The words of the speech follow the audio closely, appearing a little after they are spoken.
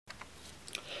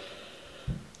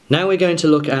Now we're going to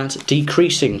look at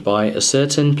decreasing by a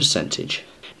certain percentage.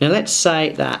 Now let's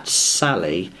say that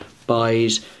Sally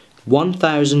buys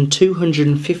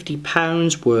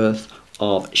 £1,250 worth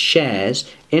of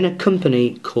shares in a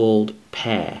company called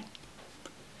Pear.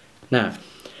 Now,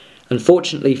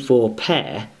 unfortunately for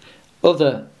Pear,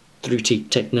 other fruity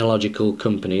technological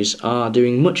companies are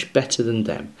doing much better than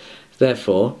them.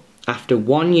 Therefore, after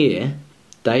 1 year,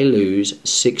 they lose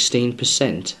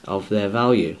 16% of their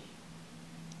value.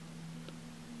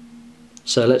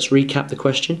 So let's recap the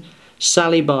question.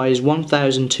 Sally buys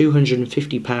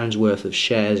 £1,250 worth of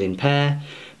shares in Pear,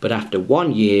 but after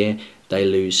 1 year they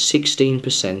lose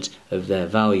 16% of their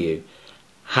value.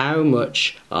 How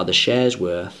much are the shares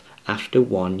worth after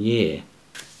 1 year?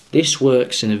 This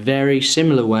works in a very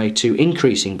similar way to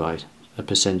increasing by a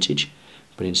percentage,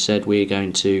 but instead we're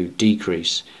going to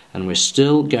decrease, and we're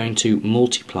still going to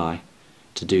multiply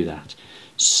to do that.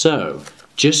 So,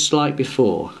 just like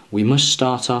before, we must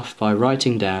start off by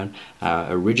writing down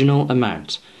our original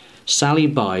amount. Sally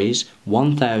buys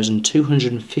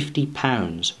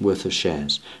 £1,250 worth of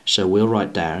shares, so we'll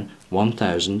write down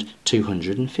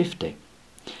 1,250.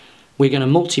 We're going to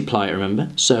multiply it, remember,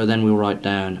 so then we'll write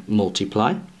down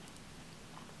multiply.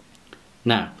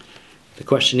 Now, the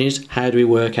question is, how do we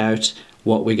work out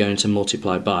what we're going to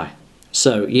multiply by?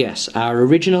 So, yes, our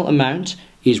original amount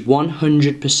is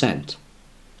 100%.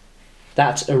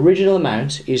 That original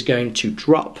amount is going to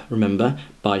drop, remember,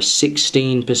 by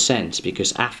 16%,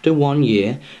 because after 1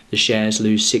 year the shares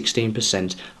lose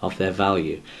 16% of their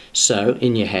value. So,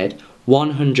 in your head,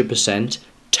 100%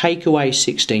 take away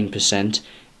 16%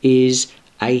 is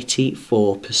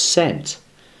 84%.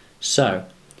 So,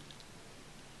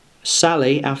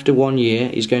 Sally, after 1 year,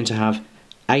 is going to have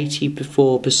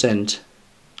 84%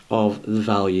 of the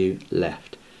value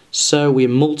left. So we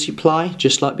multiply,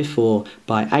 just like before,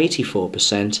 by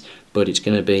 84%, but it's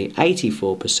going to be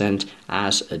 84%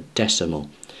 as a decimal.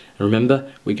 And remember,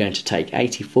 we're going to take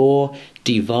 84,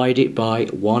 divide it by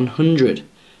 100.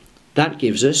 That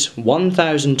gives us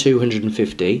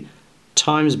 1,250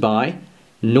 times by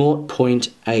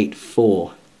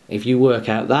 0.84. If you work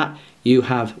out that, you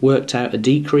have worked out a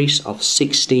decrease of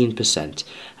 16%,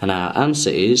 and our answer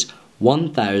is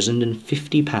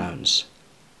 £1,050.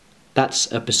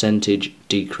 That's a percentage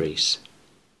decrease.